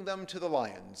feeding them to the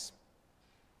lions.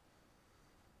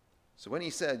 So when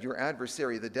he said, your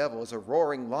adversary, the devil, as a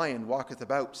roaring lion walketh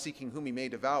about, seeking whom he may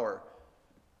devour,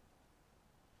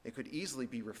 it could easily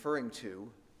be referring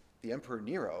to the Emperor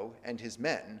Nero and his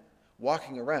men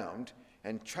walking around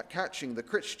and catching the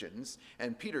Christians.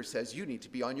 And Peter says, you need to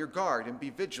be on your guard and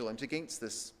be vigilant against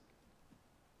this.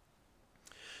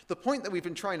 The point that we've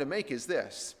been trying to make is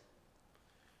this.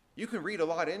 You can read a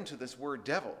lot into this word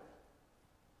devil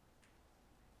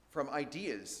from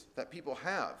ideas that people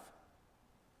have.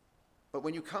 But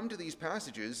when you come to these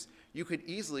passages, you could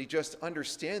easily just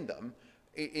understand them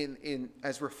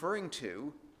as referring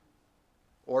to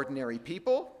ordinary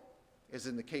people, as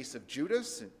in the case of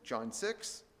Judas in John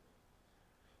 6,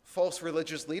 false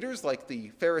religious leaders like the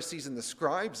Pharisees and the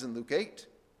scribes in Luke 8,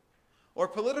 or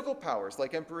political powers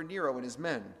like Emperor Nero and his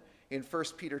men in 1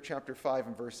 Peter chapter 5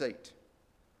 and verse 8.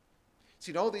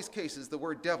 See, in all these cases, the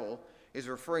word devil is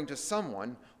referring to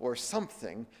someone or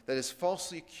something that is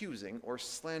falsely accusing or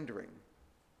slandering.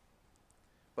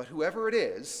 But whoever it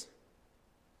is,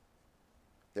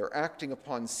 they're acting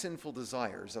upon sinful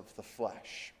desires of the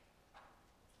flesh.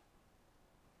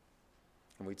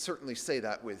 And we'd certainly say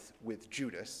that with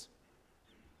Judas.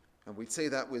 And we'd say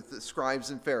that with the scribes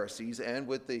and Pharisees and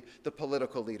with the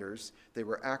political leaders. They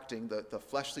were acting, the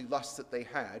fleshly lusts that they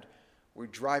had were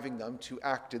driving them to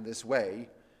act in this way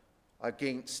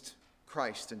against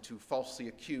Christ and to falsely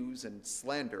accuse and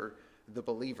slander the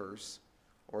believers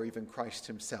or even Christ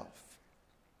himself.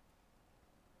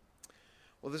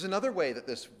 Well, there's another way that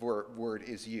this word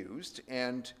is used,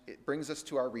 and it brings us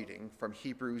to our reading from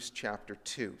Hebrews chapter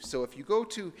 2. So if you go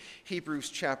to Hebrews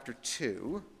chapter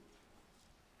 2,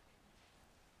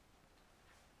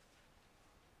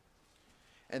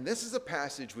 and this is a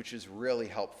passage which is really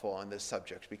helpful on this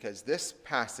subject, because this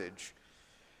passage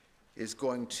is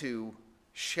going to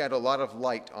shed a lot of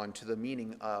light onto the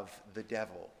meaning of the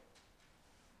devil.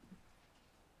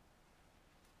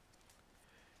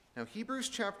 Now, Hebrews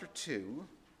chapter 2,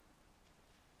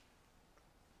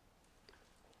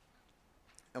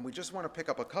 and we just want to pick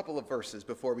up a couple of verses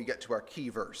before we get to our key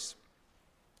verse,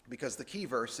 because the key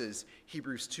verse is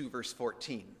Hebrews 2, verse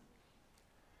 14.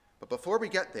 But before we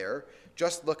get there,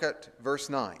 just look at verse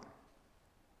 9.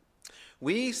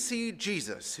 We see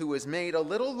Jesus, who was made a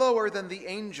little lower than the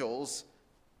angels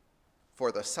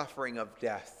for the suffering of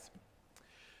death.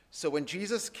 So when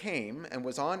Jesus came and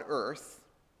was on earth,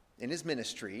 in his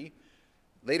ministry,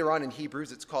 later on in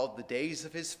Hebrews it's called the days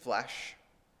of his flesh.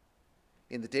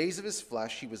 In the days of his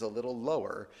flesh, he was a little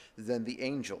lower than the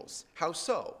angels. How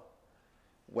so?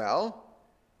 Well,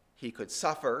 he could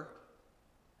suffer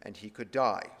and he could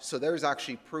die. So there's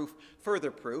actually further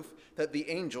proof that the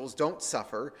angels don't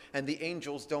suffer and the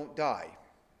angels don't die.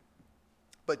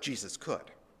 But Jesus could.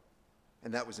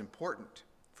 And that was important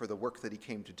for the work that he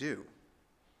came to do.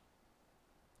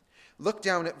 Look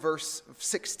down at verse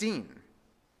 16.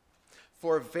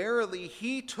 For verily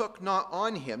he took not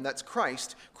on him, that's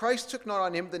Christ took not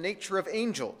on him the nature of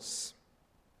angels.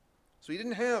 So he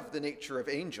didn't have the nature of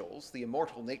angels, the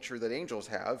immortal nature that angels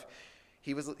have.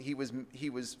 He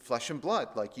was flesh and blood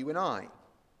like you and I.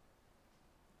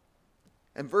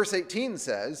 And verse 18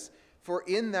 says, for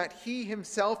in that he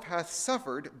himself hath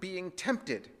suffered, being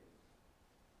tempted.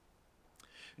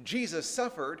 Jesus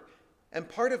suffered, and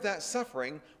part of that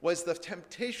suffering was the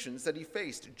temptations that he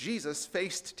faced. Jesus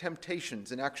faced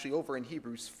temptations, and actually over in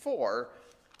Hebrews 4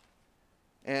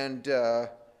 and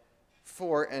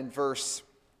verse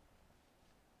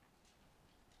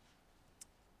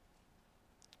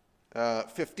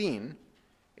 15,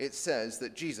 it says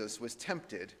that Jesus was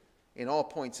tempted in all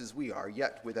points as we are,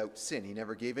 yet without sin. He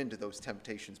never gave in to those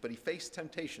temptations, but he faced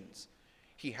temptations.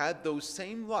 He had those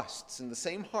same lusts in the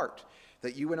same heart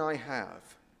that you and I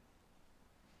have.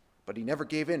 But he never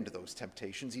gave in to those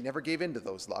temptations. He never gave in to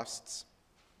those lusts.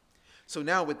 So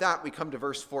now with that, we come to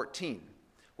verse 14,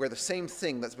 where the same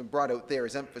thing that's been brought out there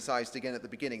is emphasized again at the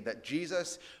beginning, that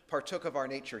Jesus partook of our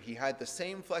nature. He had the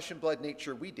same flesh and blood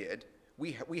nature we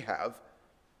have,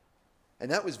 and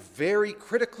that was very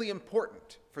critically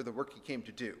important for the work he came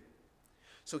to do.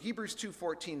 So Hebrews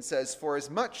 2:14 says, "For as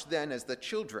much then as the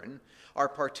children are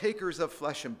partakers of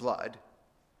flesh and blood,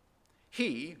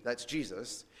 he," that's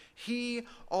Jesus, "he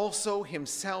also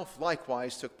himself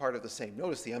likewise took part of the same."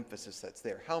 Notice the emphasis that's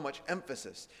there. How much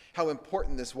emphasis, how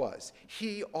important this was.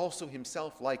 He also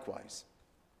himself likewise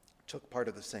took part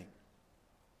of the same.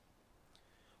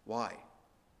 Why?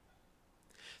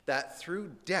 That through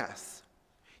death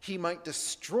he might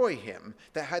destroy him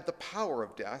that had the power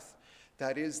of death,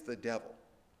 that is, the devil.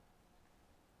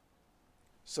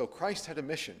 So Christ had a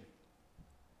mission.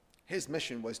 His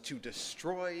mission was to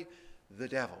destroy the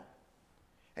devil.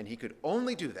 And he could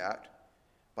only do that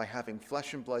by having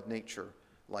flesh and blood nature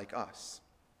like us.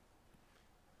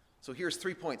 So here's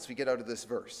 3 points we get out of this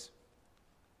verse.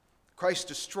 Christ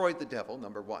destroyed the devil,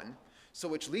 number one. So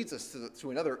which leads us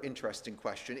to another interesting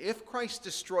question. If Christ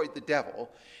destroyed the devil,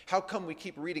 how come we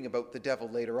keep reading about the devil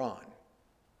later on?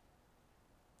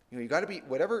 You got to be,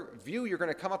 whatever view you're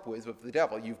going to come up with of the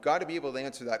devil, you've got to be able to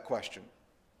answer that question.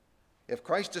 If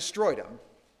Christ destroyed him,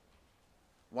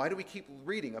 why do we keep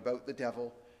reading about the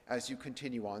devil as you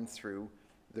continue on through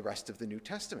the rest of the New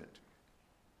Testament?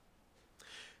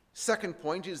 Second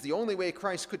point is the only way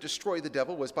Christ could destroy the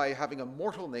devil was by having a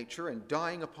mortal nature and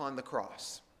dying upon the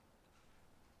cross.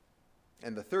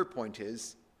 And the third point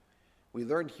is, we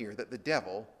learn here that the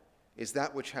devil is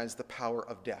that which has the power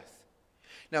of death.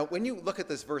 Now, when you look at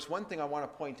this verse, one thing I want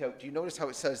to point out, do you notice how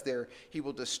it says there, he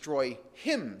will destroy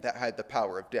him that had the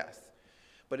power of death?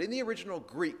 But in the original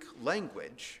Greek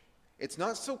language, it's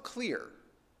not so clear,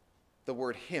 the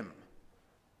word him.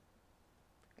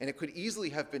 And it could easily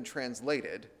have been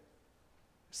translated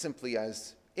simply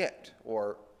as it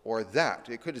or that.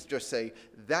 It could just say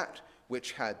that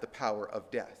which had the power of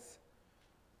death.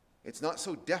 It's not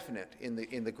so definite in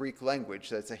the Greek language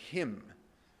that it's a him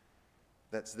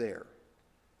that's there.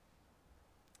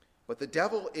 But the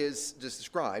devil is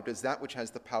described as that which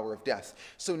has the power of death.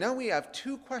 So now we have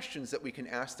two questions that we can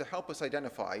ask to help us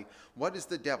identify what is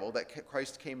the devil that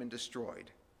Christ came and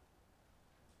destroyed.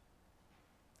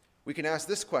 We can ask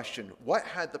this question: what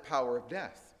had the power of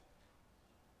death?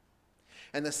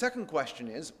 And the second question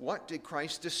is, what did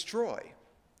Christ destroy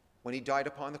when he died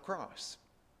upon the cross?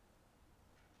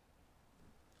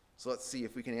 So let's see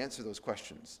if we can answer those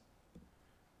questions.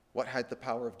 What had the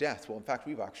power of death? Well, in fact,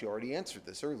 we've actually already answered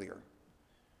this earlier.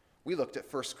 We looked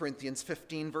at 1 Corinthians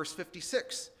 15, verse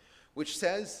 56, which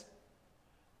says,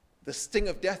 the sting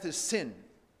of death is sin.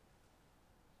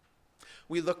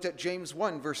 We looked at James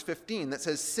 1, verse 15, that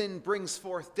says, sin brings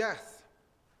forth death.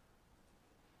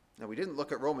 Now, we didn't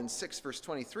look at Romans 6, verse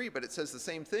 23, but it says the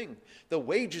same thing. The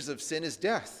wages of sin is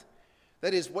death.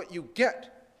 That is, what you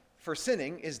get for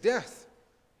sinning is death.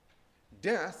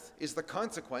 Death is the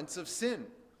consequence of sin.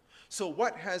 So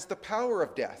what has the power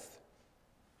of death?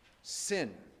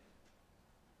 Sin.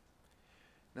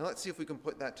 Now let's see if we can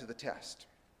put that to the test.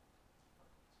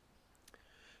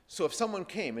 So if someone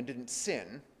came and didn't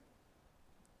sin,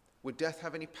 would death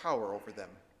have any power over them?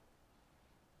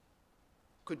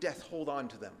 Could death hold on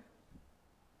to them?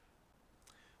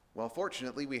 Well,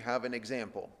 fortunately, we have an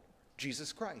example.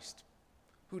 Jesus Christ,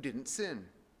 who didn't sin.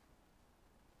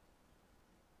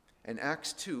 And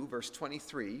Acts 2, verse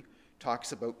 23,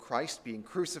 talks about Christ being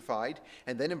crucified,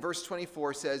 and then in verse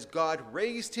 24 says, God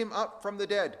raised him up from the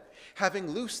dead, having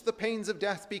loosed the pains of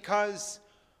death, because,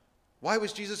 why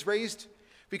was Jesus raised?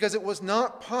 Because it was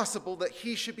not possible that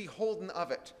he should be holden of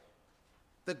it.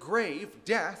 The grave,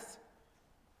 death,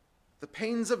 the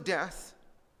pains of death,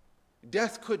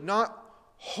 death could not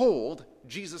hold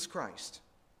Jesus Christ,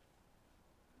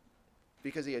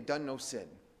 because he had done no sin.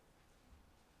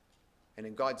 And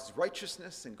in God's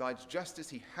righteousness and God's justice,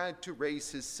 he had to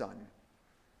raise his son.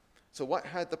 So what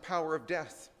had the power of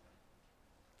death?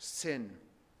 Sin.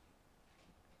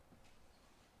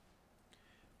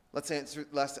 Let's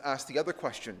ask the other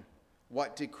question.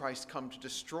 What did Christ come to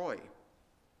destroy?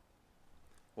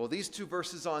 Well, these two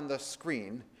verses on the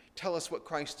screen tell us what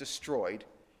Christ destroyed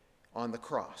on the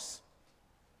cross.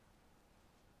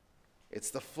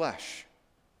 It's the flesh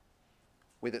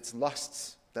with its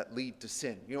lusts that lead to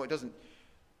sin. You know,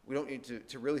 we don't need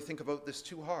to really think about this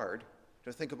too hard,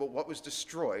 to think about what was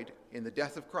destroyed in the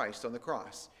death of Christ on the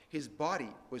cross. His body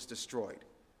was destroyed.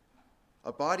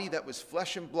 A body that was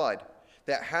flesh and blood,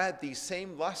 that had these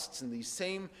same lusts and these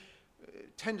same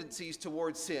tendencies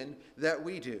towards sin that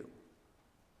we do.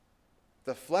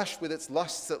 The flesh with its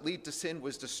lusts that lead to sin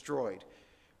was destroyed.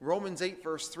 Romans 8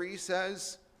 verse 3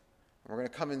 says, and we're going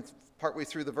to come in partway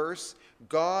through the verse,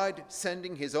 God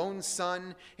sending his own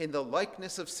Son in the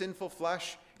likeness of sinful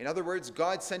flesh. In other words,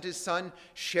 God sent his Son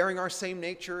sharing our same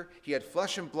nature. He had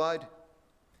flesh and blood.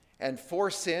 And for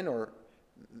sin, or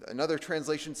another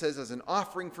translation says as an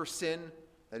offering for sin,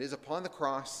 that is upon the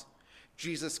cross,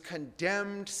 Jesus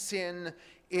condemned sin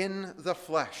in the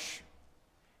flesh.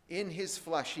 In his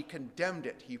flesh, he condemned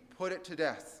it. He put it to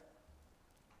death.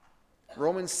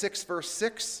 Romans 6 verse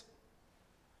 6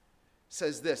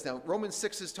 says this. Now, Romans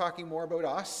 6 is talking more about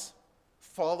us,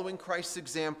 following Christ's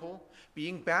example,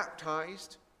 being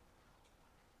baptized.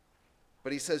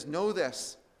 But he says, know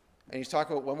this, and he's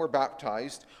talking about when we're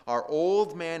baptized, our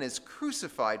old man is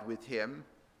crucified with him,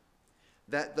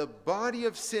 that the body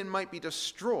of sin might be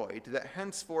destroyed, that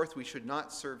henceforth we should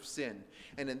not serve sin.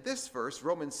 And in this verse,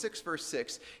 Romans 6 verse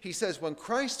 6, he says, when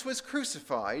Christ was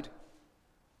crucified,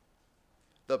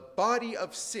 the body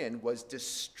of sin was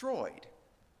destroyed.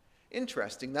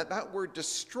 Interesting that that word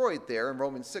destroyed there in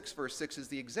Romans 6 verse 6 is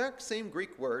the exact same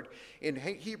Greek word in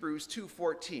Hebrews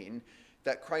 2:14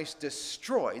 that Christ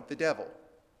destroyed the devil.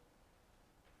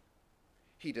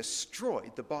 He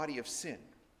destroyed the body of sin,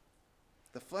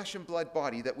 the flesh and blood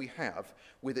body that we have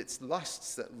with its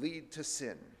lusts that lead to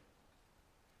sin.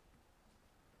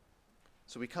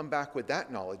 So we come back with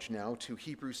that knowledge now to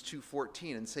Hebrews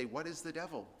 2:14 and say, what is the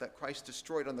devil that Christ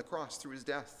destroyed on the cross through his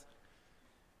death?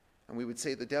 And we would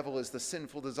say the devil is the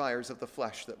sinful desires of the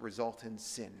flesh that result in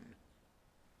sin.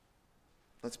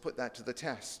 Let's put that to the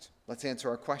test. Let's answer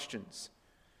our questions.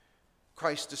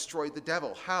 Christ destroyed the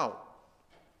devil. How?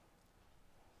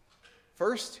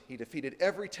 First, he defeated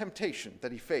every temptation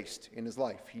that he faced in his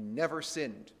life. He never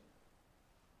sinned.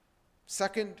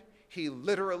 Second, he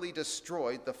literally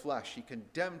destroyed the flesh. He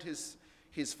condemned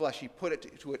his flesh. He put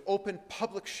it to an open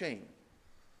public shame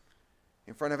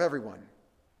in front of everyone.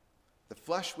 The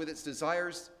flesh with its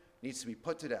desires needs to be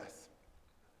put to death.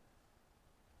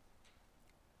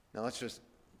 Now let's just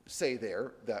say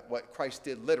there that what Christ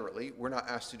did literally, we're not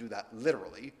asked to do that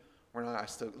literally. We're not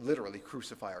asked to literally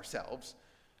crucify ourselves,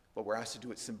 but we're asked to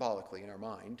do it symbolically in our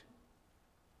mind.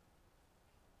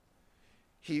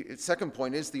 Second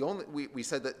point is, we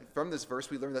said that from this verse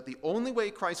we learned that the only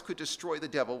way Christ could destroy the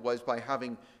devil was by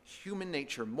having human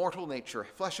nature, mortal nature,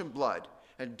 flesh and blood,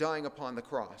 and dying upon the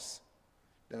cross.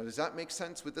 Now, does that make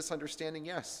sense with this understanding?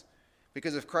 Yes.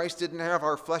 Because if Christ didn't have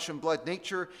our flesh and blood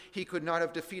nature, he could not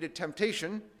have defeated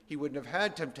temptation. He wouldn't have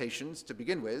had temptations to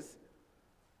begin with.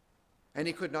 And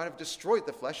he could not have destroyed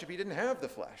the flesh if he didn't have the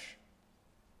flesh.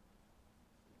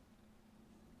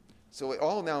 So it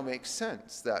all now makes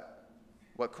sense that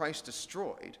what Christ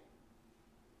destroyed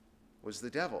was the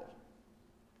devil.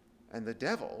 And the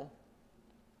devil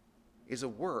is a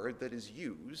word that is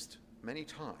used many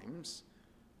times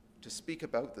to speak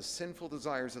about the sinful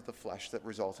desires of the flesh that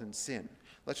result in sin.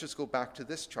 Let's just go back to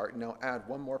this chart and now add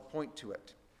one more point to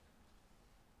it.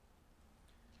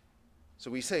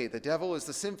 So we say the devil is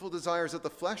the sinful desires of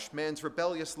the flesh, man's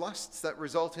rebellious lusts that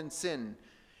result in sin.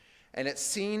 And it's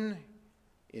seen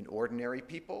in ordinary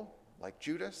people like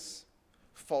Judas,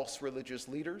 false religious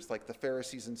leaders like the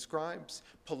Pharisees and scribes,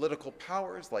 political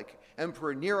powers like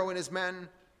Emperor Nero and his men,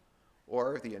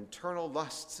 or the internal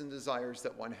lusts and desires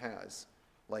that one has,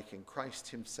 like in Christ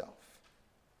himself.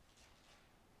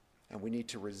 And we need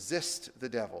to resist the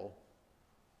devil.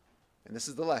 And this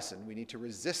is the lesson. We need to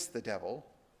resist the devil.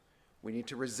 We need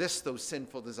to resist those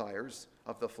sinful desires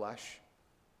of the flesh,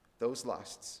 those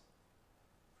lusts,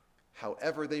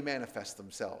 however they manifest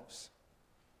themselves,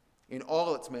 in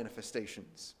all its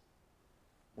manifestations,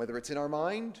 whether it's in our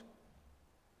mind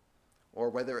or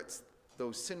whether it's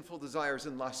those sinful desires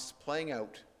and lusts playing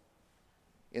out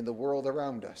in the world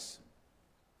around us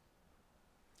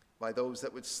by those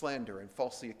that would slander and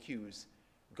falsely accuse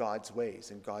God's ways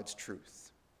and God's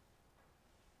truth.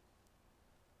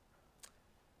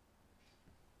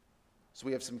 So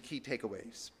we have some key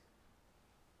takeaways.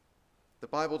 The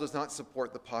Bible does not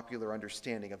support the popular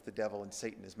understanding of the devil and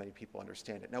Satan as many people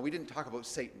understand it. Now, we didn't talk about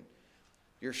Satan.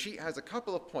 Your sheet has a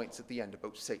couple of points at the end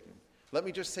about Satan. Let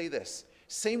me just say this.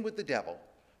 Same with the devil.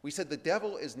 We said the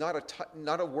devil is not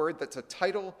a word that's a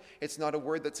title. It's not a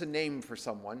word that's a name for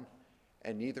someone.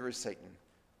 And neither is Satan.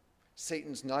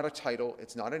 Satan's not a title.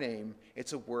 It's not a name.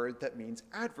 It's a word that means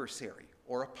adversary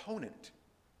or opponent.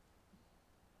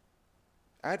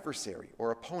 Adversary or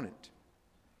opponent.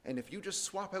 And if you just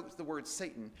swap out the word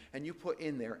Satan and you put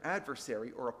in there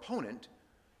adversary or opponent,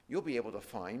 you'll be able to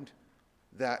find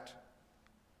that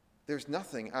There's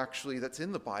nothing actually that's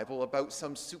in the Bible about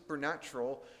some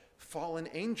supernatural fallen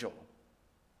angel.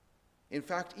 In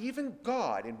fact, even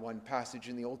God in one passage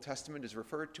in the Old Testament is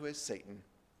referred to as Satan.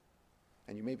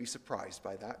 And you may be surprised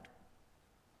by that.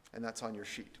 And that's on your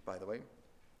sheet, by the way.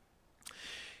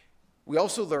 We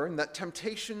also learn that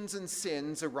temptations and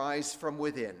sins arise from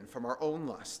within, from our own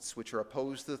lusts, which are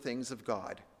opposed to the things of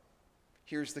God.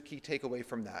 Here's the key takeaway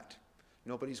from that.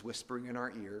 Nobody's whispering in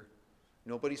our ear.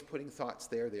 Nobody's putting thoughts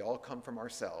there. They all come from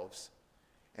ourselves.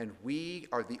 And we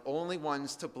are the only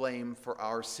ones to blame for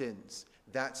our sins.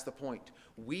 That's the point.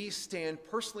 We stand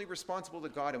personally responsible to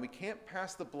God, and we can't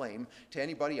pass the blame to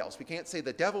anybody else. We can't say,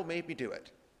 the devil made me do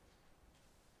it.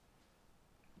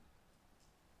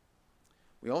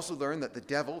 We also learn that the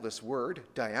devil, this word,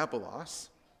 diabolos,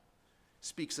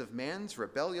 speaks of man's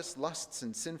rebellious lusts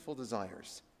and sinful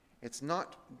desires.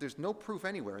 There's no proof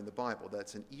anywhere in the Bible that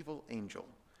it's an evil angel.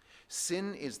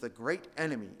 Sin is the great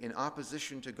enemy in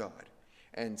opposition to God,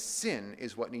 and sin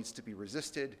is what needs to be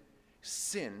resisted.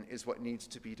 Sin is what needs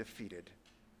to be defeated.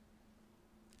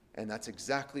 And that's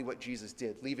exactly what Jesus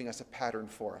did, leaving us a pattern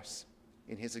for us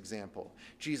in his example.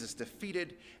 Jesus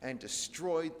defeated and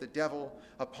destroyed the devil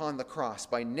upon the cross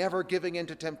by never giving in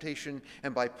to temptation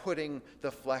and by putting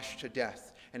the flesh to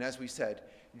death. And as we said,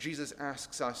 Jesus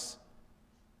asks us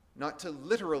not to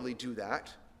literally do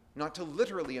that, not to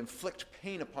literally inflict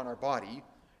pain upon our body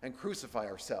and crucify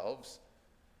ourselves,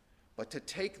 but to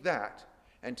take that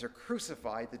and to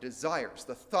crucify the desires,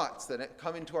 the thoughts that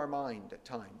come into our mind at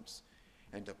times,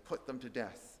 and to put them to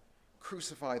death.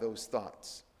 Crucify those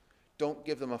thoughts. Don't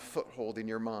give them a foothold in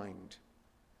your mind.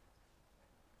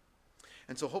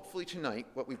 And so hopefully tonight,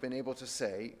 what we've been able to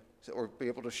say, or be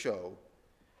able to show,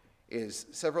 is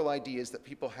several ideas that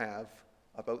people have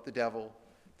about the devil,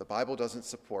 the Bible doesn't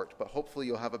support, but hopefully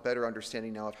you'll have a better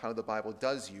understanding now of how the Bible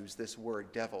does use this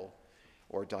word devil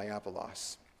or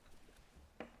diabolos.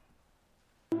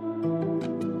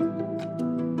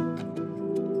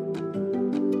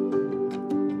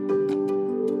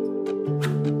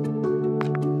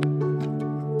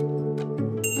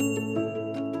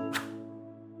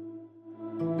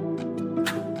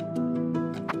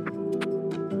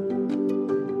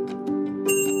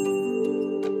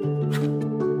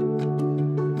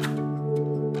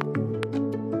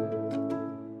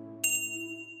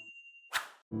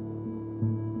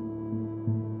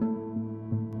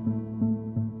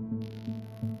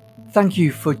 Thank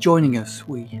you for joining us.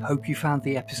 We hope you found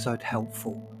the episode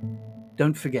helpful.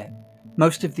 Don't forget,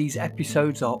 most of these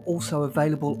episodes are also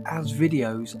available as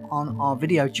videos on our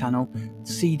video channel,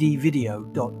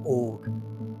 cdvideo.org.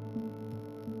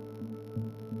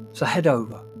 So head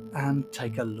over and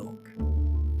take a look.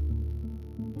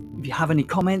 If you have any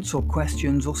comments or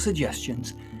questions or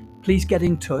suggestions, please get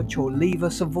in touch or leave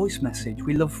us a voice message.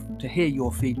 We love to hear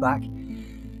your feedback.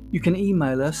 You can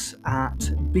email us at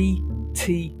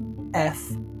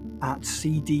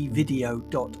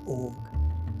btf@cdvideo.org.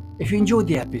 If you enjoyed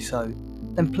the episode,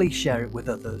 then please share it with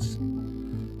others.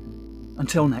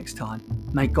 Until next time,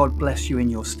 may God bless you in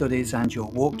your studies and your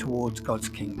walk towards God's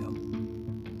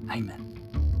kingdom. Amen.